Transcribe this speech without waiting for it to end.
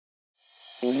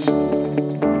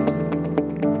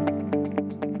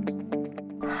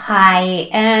Hi,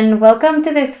 and welcome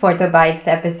to this Forto Bites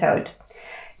episode.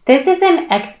 This is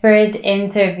an expert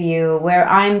interview where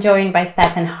I'm joined by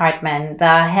Stefan Hartmann, the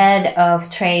head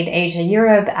of Trade Asia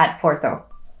Europe at Forto.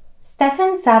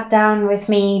 Stefan sat down with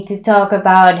me to talk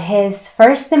about his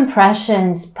first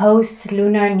impressions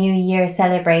post-Lunar New Year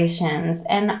celebrations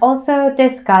and also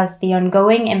discuss the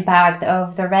ongoing impact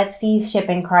of the Red Sea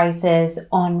shipping crisis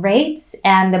on rates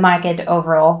and the market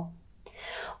overall.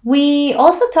 We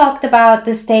also talked about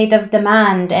the state of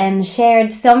demand and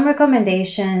shared some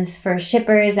recommendations for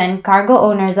shippers and cargo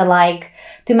owners alike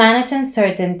to manage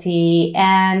uncertainty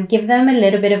and give them a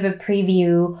little bit of a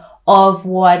preview of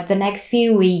what the next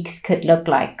few weeks could look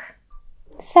like.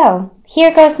 So,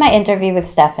 here goes my interview with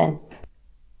Stefan.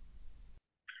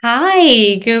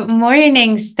 Hi, good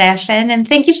morning, Stefan, and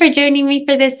thank you for joining me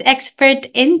for this expert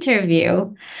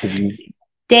interview.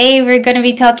 Today, we're going to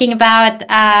be talking about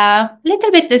a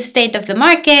little bit the state of the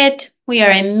market. We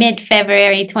are in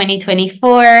mid-February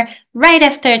 2024, right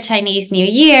after Chinese New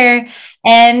Year.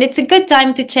 And it's a good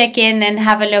time to check in and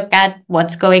have a look at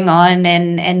what's going on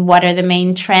and what are the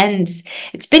main trends.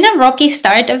 It's been a rocky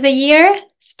start of the year,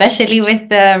 especially with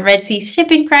the Red Sea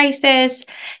shipping crisis.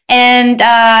 And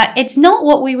it's not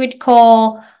what we would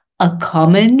call a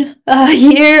common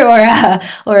year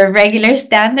or a regular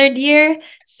standard year.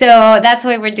 So that's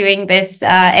why we're doing this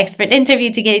expert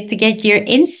interview to get your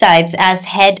insights as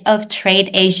head of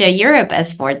Trade Asia Europe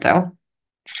as Forto.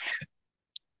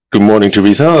 Good morning,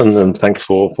 Teresa, and thanks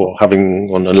for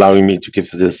allowing me to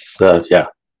give this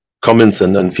comments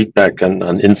and feedback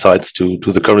and insights to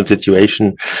the current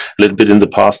situation, a little bit in the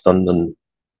past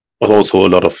but also a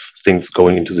lot of things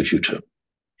going into the future.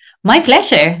 My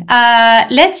pleasure.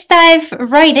 Let's dive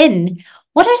right in.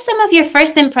 What are some of your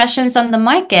first impressions on the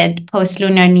market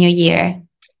post-Lunar New Year?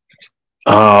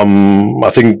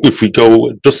 I think if we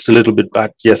go just a little bit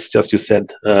back, yes, just you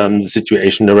said, the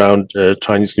situation around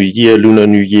Chinese New Year, Lunar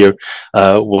New Year,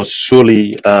 was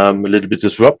surely a little bit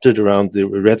disrupted around the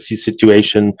Red Sea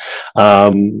situation.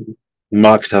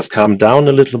 Market has calmed down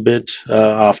a little bit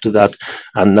after that,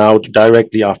 and now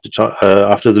directly after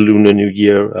the Lunar New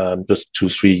Year, just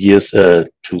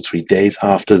 2-3 days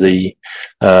after the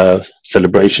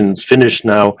celebrations finished.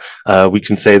 Now we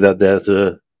can say that there's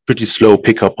a pretty slow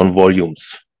pickup on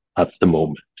volumes at the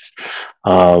moment.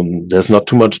 There's not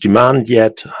too much demand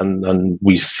yet, and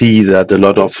we see that a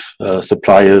lot of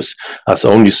suppliers are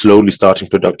only slowly starting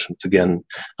productions again.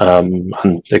 And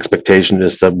the expectation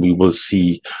is that we will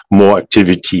see more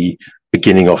activity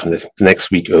beginning of next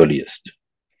week earliest.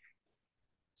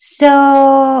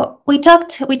 So we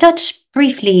touched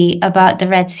briefly about the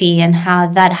Red Sea and how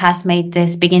that has made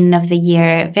this beginning of the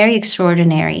year very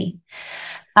extraordinary.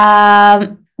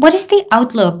 What is the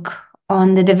outlook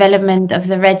on the development of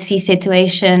the Red Sea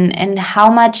situation, and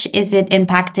how much is it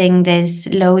impacting this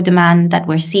low demand that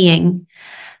we're seeing?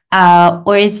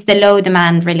 Or is the low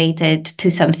demand related to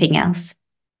something else?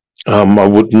 I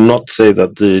would not say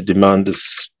that the demand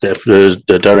is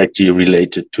directly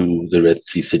related to the Red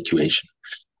Sea situation.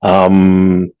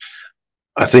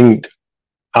 I think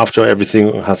after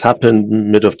everything has happened,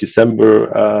 mid of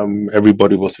December,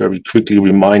 everybody was very quickly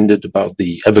reminded about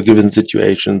the Ever Given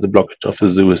situation, the blockage of the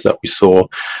Suez that we saw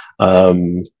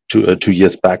 2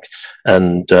 years back,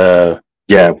 and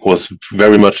was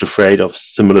very much afraid of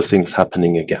similar things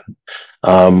happening again.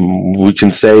 We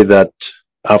can say that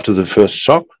after the first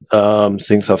shock,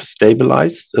 things have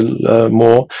stabilized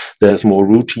more. There's more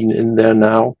routine in there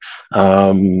now.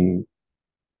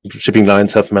 Shipping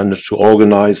lines have managed to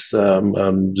organize the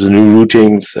new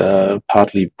routings,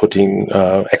 partly putting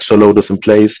extra loaders in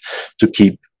place to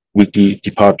keep weekly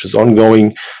departures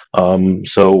ongoing.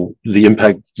 So the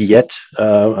impact yet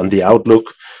and the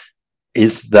outlook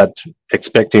is that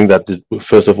expecting that it,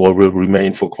 first of all, will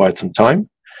remain for quite some time.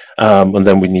 And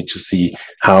then we need to see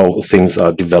how things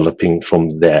are developing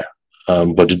from there.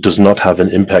 But it does not have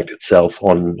an impact itself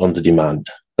on the demand.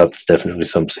 That's definitely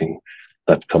something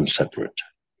that comes separate.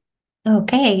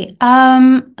 Okay,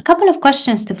 a couple of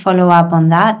questions to follow up on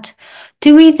that.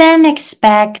 Do we then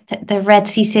expect the Red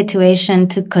Sea situation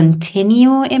to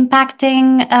continue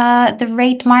impacting the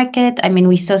rate market? I mean,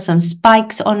 we saw some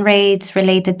spikes on rates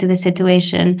related to the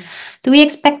situation. Do we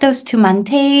expect those to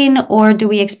maintain, or do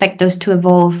we expect those to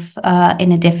evolve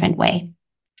in a different way?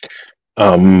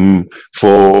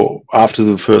 For after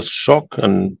the first shock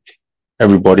and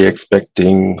everybody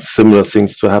expecting similar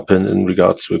things to happen in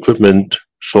regards to equipment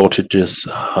shortages,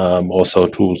 also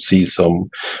to see some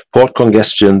port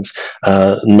congestions.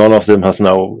 None of them has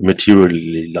now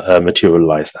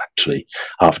materialized actually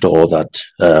after all that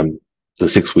the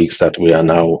 6 weeks that we are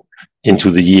now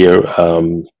into the year.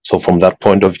 So from that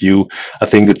point of view, I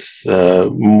think it's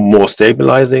more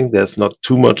stabilizing. There's not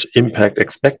too much impact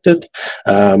expected.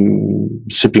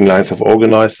 Shipping lines have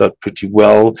organized that pretty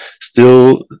well.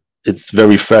 Still, it's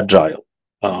very fragile.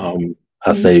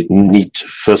 As they need,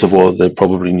 first of all, they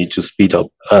probably need to speed up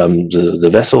the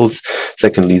vessels.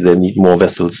 Secondly, they need more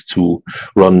vessels to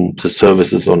run the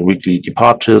services on weekly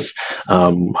departures.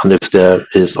 And if there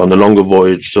is on a longer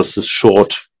voyage just a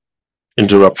short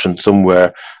interruption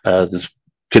somewhere, this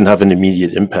can have an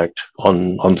immediate impact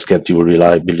on schedule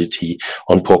reliability,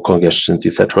 on port congestions,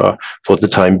 etc. For the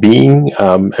time being,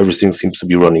 everything seems to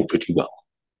be running pretty well.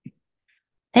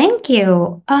 Thank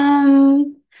you.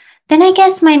 Then I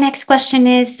guess my next question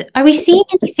is, are we seeing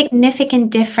any significant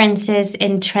differences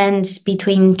in trends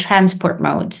between transport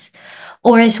modes?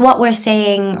 Or is what we're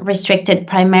saying restricted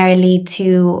primarily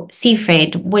to sea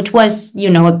freight, which was,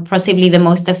 possibly the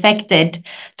most affected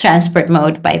transport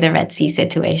mode by the Red Sea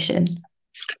situation?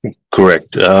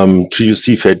 Correct. To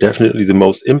sea freight, definitely the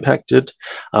most impacted.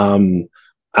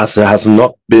 As there has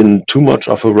not been too much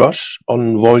of a rush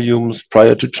on volumes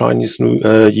prior to Chinese New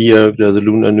Year, the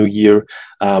Lunar New Year,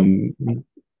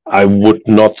 I would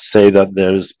not say that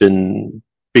there's been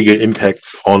bigger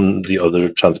impacts on the other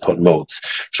transport modes.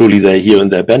 Surely they here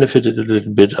and there benefited a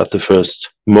little bit at the first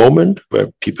moment, where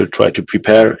people try to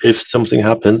prepare if something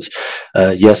happens.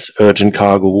 Yes, urgent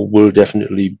cargo will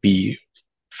definitely be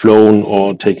flown,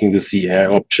 or taking the sea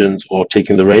air options, or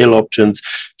taking the rail options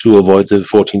to avoid the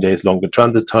 14 days longer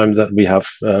transit time that we have,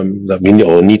 that we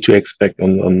all need to expect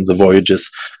on the voyages.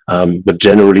 But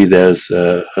generally, there's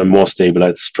a more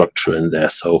stabilized structure in there.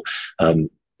 So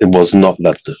it was not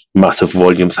that the massive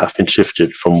volumes have been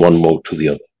shifted from one mode to the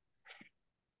other.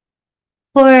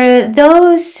 For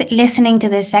those listening to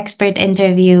this expert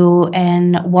interview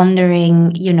and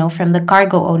wondering, from the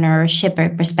cargo owner or shipper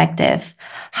perspective,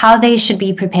 how they should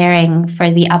be preparing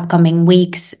for the upcoming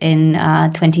weeks in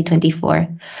 2024,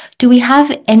 do we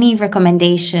have any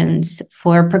recommendations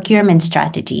for procurement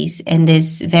strategies in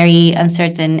this very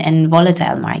uncertain and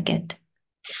volatile market?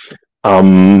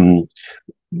 Not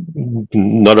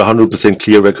 100%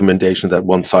 clear recommendation that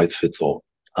one size fits all.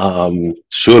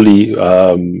 Surely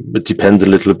it depends a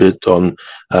little bit on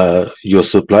your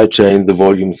supply chain, the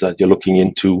volumes that you're looking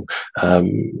into.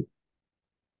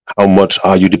 How much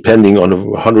are you depending on a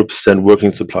 100%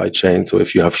 working supply chain? So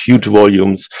if you have huge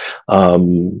volumes,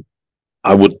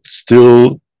 I would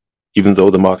still, even though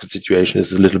the market situation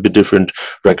is a little bit different,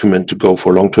 recommend to go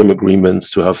for long-term agreements,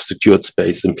 to have secured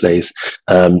space in place,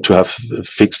 to have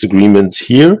fixed agreements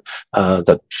here,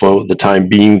 that for the time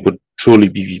being would surely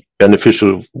be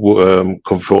beneficial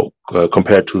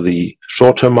compared to the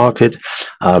short-term market.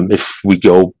 If we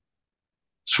go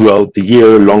throughout the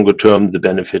year, longer term, the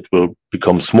benefit will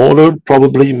become smaller,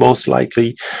 probably, most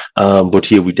likely. But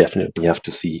here we definitely have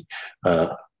to see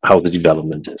how the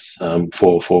development is.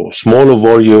 For smaller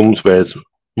volumes, where it's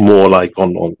more like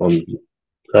on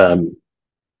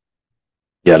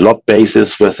lot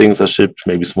basis, where things are shipped,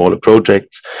 maybe smaller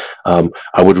projects,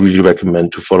 I would really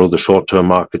recommend to follow the short-term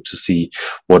market to see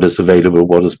what is available,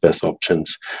 what is best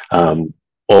options.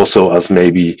 Also, as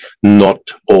maybe not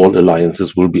all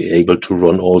alliances will be able to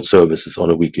run all services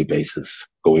on a weekly basis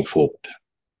going forward.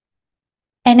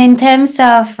 And in terms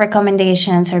of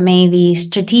recommendations or maybe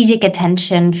strategic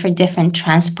attention for different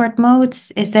transport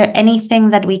modes, is there anything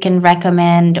that we can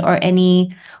recommend, or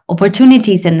any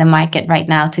opportunities in the market right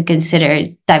now to consider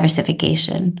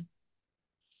diversification?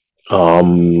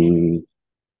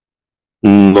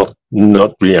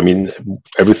 Not really. I mean,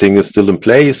 everything is still in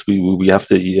place. We have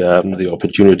the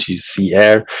opportunities, sea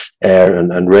air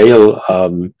and rail.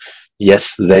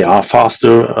 Yes, they are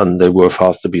faster, and they were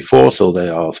faster before, so they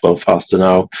are as well faster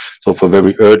now. So for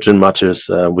very urgent matters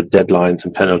with deadlines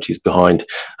and penalties behind,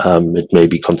 it may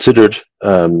be considered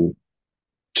to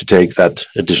take that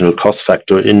additional cost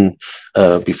factor in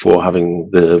before having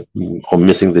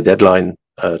missing the deadline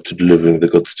to delivering the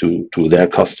goods to their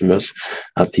customers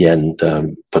at the end.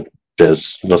 But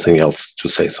there's nothing else to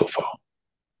say so far.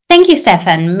 Thank you,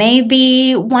 Stefan.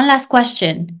 Maybe one last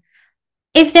question.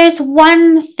 If there's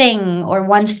one thing or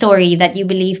one story that you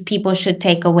believe people should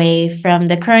take away from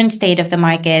the current state of the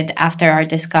market after our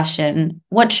discussion,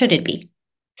 what should it be?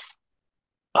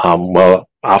 Well,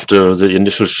 after the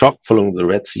initial shock following the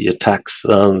Red Sea attacks,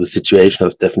 the situation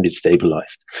has definitely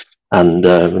stabilized. And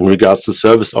in regards to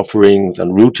service offerings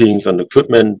and routings and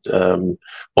equipment,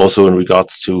 also in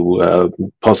regards to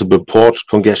possible port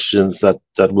congestions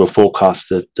that were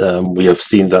forecasted, we have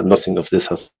seen that nothing of this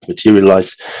has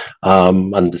materialized,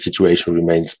 and the situation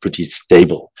remains pretty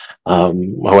stable.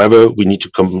 However, we need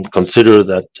to consider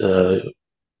that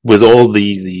with all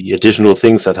the additional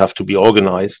things that have to be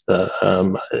organized,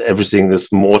 everything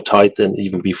is more tight than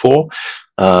even before,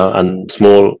 and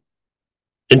small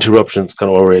interruptions can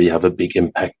already have a big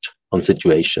impact on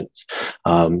situations.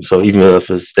 So even if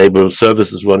a stable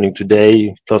service is running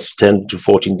today, plus 10 to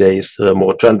 14 days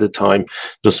more transit time,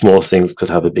 the small things could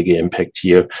have a bigger impact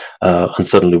here. And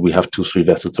suddenly we have 2, 3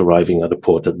 vessels arriving at a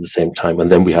port at the same time. And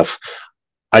then we have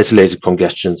isolated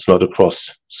congestions, not across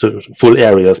full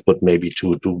areas, but maybe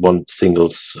to one single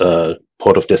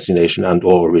port of destination and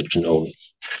or origin only.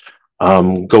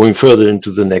 Going further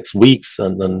into the next weeks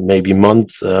and then maybe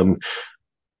months,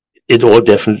 it all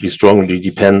definitely strongly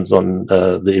depends on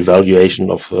the evaluation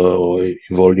of the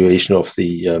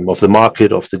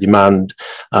market, of the demand.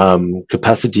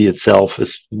 Capacity itself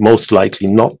is most likely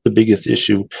not the biggest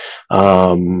issue.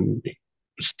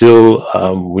 Still,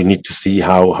 we need to see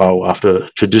how after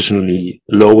traditionally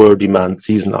lower demand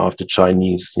season after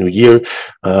Chinese New Year,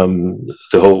 the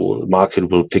whole market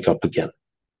will pick up again.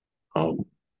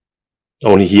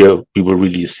 Only here we will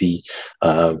really see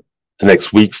the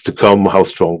next weeks to come how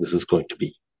strong this is going to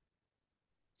be.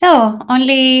 So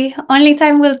only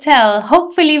time will tell.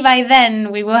 Hopefully by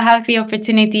then we will have the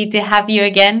opportunity to have you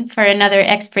again for another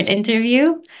expert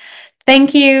interview.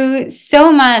 Thank you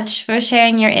so much for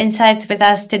sharing your insights with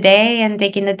us today and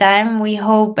taking the time. We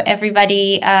hope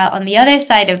everybody on the other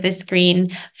side of the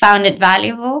screen found it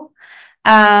valuable.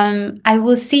 I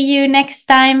will see you next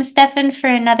time, Stefan, for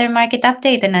another market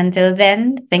update. And until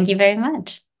then, thank you very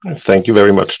much. Thank you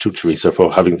very much to Teresa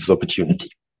for having this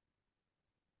opportunity.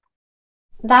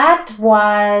 That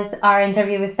was our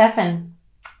interview with Stefan.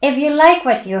 If you like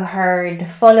what you heard,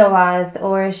 follow us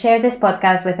or share this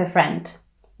podcast with a friend.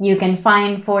 You can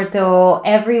find Forto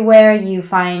everywhere you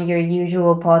find your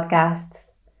usual podcasts.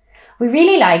 We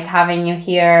really liked having you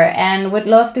here and would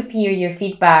love to hear your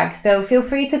feedback, so feel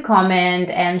free to comment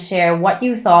and share what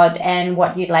you thought and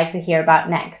what you'd like to hear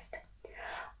about next.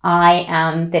 I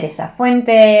am Teresa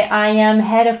Fuente. I am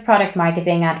Head of Product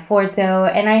Marketing at Forto,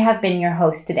 and I have been your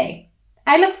host today.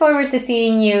 I look forward to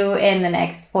seeing you in the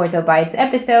next Forto Bites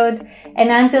episode,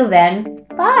 and until then,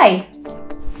 bye!